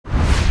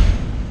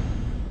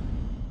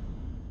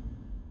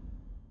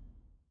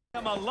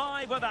them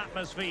alive with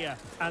atmosphere.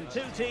 And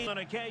two teams on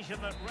occasion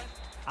that...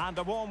 And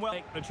the warm will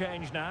make the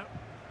change now.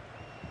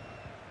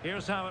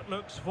 Here's how it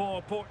looks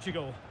for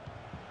Portugal.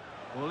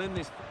 Well, in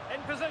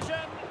position,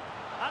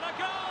 and a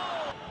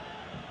goal!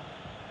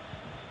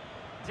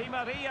 Di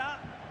Maria,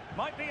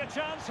 might be a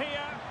chance here.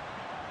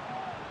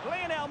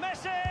 Lionel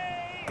Messi!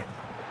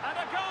 And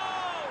a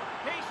goal!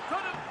 He's put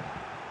it...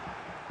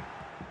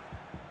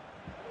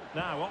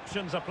 Now,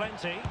 options are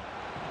plenty.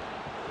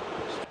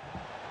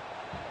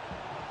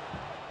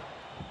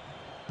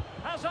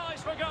 Has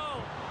eyes for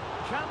goal.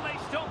 Can they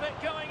stop it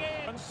going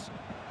in?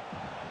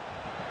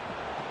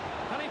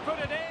 Can he put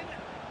it in?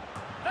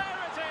 There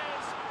it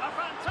is! A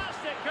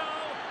fantastic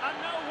goal, and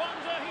no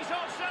wonder he's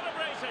off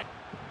celebrating.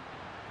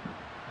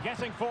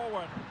 Getting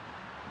forward.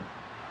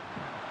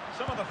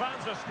 Some of the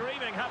fans are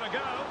screaming, have a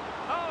go.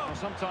 Oh,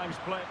 sometimes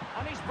play.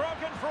 And he's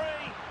broken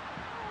free.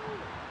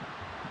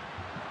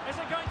 Is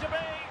it going to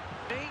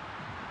be?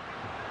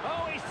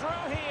 Oh, he's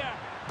through here.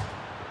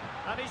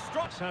 And he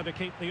struck. How to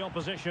keep the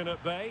opposition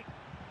at bay.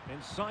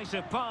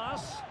 Incisive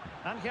pass.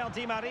 Angel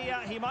Di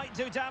Maria, he might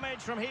do damage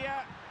from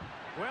here.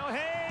 Will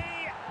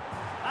he?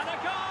 And a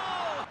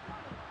goal!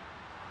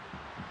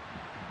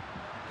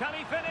 Can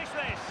he finish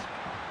this?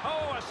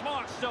 Oh, a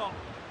smart stop.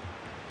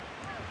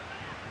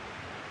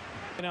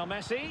 Lionel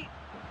Messi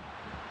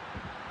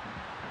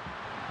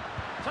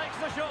takes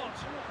the shot.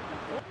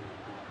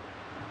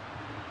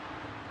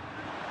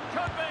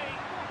 Could be.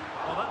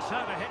 Well, that's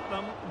how to hit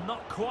them.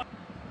 Not quite.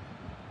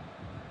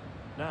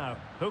 Now,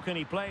 who can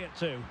he play it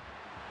to?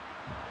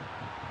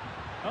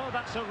 Oh,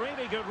 that's a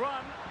really good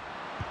run.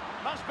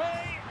 Must be.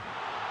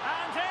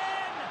 And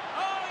in!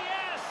 Oh,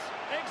 yes!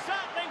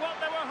 Exactly what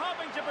they were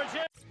hoping to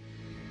produce.